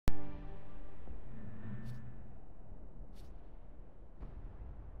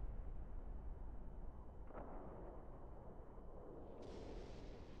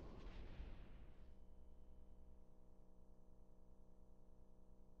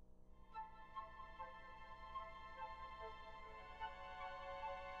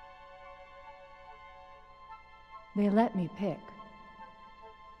They let me pick.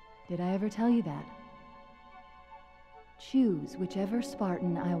 Did I ever tell you that? Choose whichever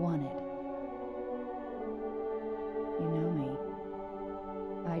Spartan I wanted. You know me.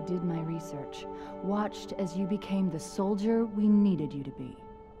 I did my research, watched as you became the soldier we needed you to be.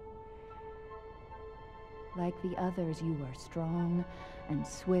 Like the others, you were strong and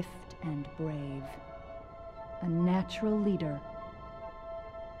swift and brave. A natural leader.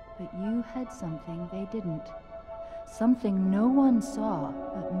 But you had something they didn't. Something no one saw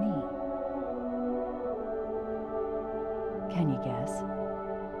but me. Can you guess?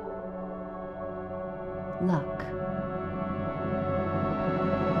 Luck.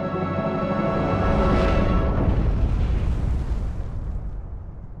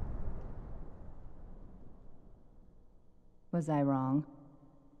 Was I wrong?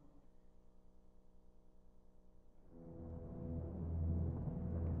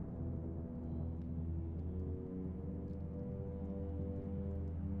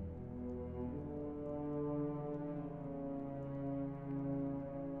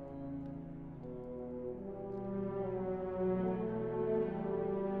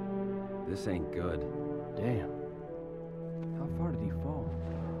 This ain't good. Damn. How far did he fall?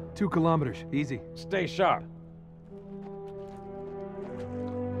 2 kilometers, easy. Stay sharp.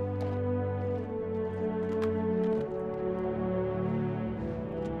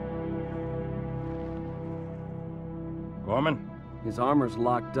 Gorman? His armor's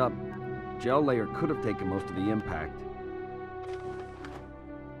locked up. Gel layer could have taken most of the impact.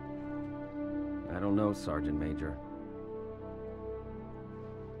 I don't know, Sergeant Major.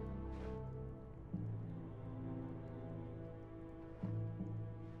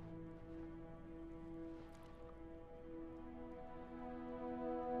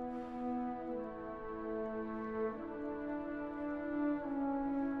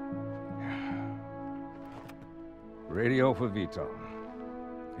 Radio for Vital.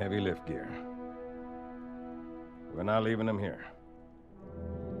 Heavy lift gear. We're not leaving them here.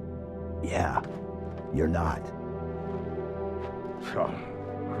 Yeah, you're not. Oh,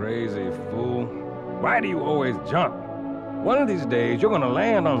 crazy fool. Why do you always jump? One of these days, you're gonna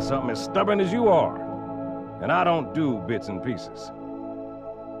land on something as stubborn as you are. And I don't do bits and pieces.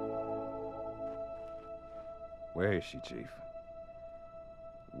 Where is she, Chief?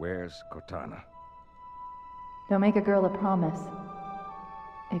 Where's Cortana? Don't make a girl a promise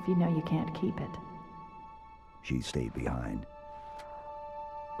if you know you can't keep it. She stayed behind.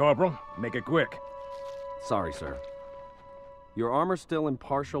 Corporal, make it quick. Sorry, sir. Your armor's still in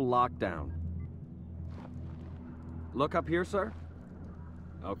partial lockdown. Look up here, sir.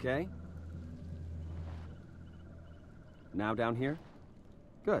 Okay. Now down here?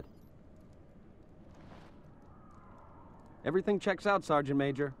 Good. Everything checks out, Sergeant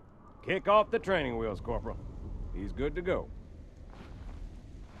Major. Kick off the training wheels, Corporal. He's good to go.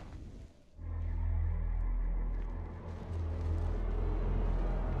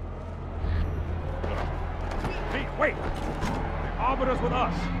 Pete, wait! The Arbiter's with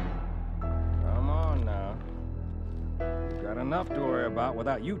us. Come on now. We've got enough to worry about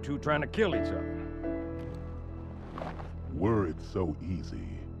without you two trying to kill each other. Were it so easy.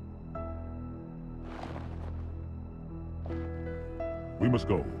 We must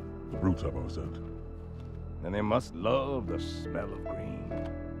go. The brutes have our scent. And they must love the smell of green.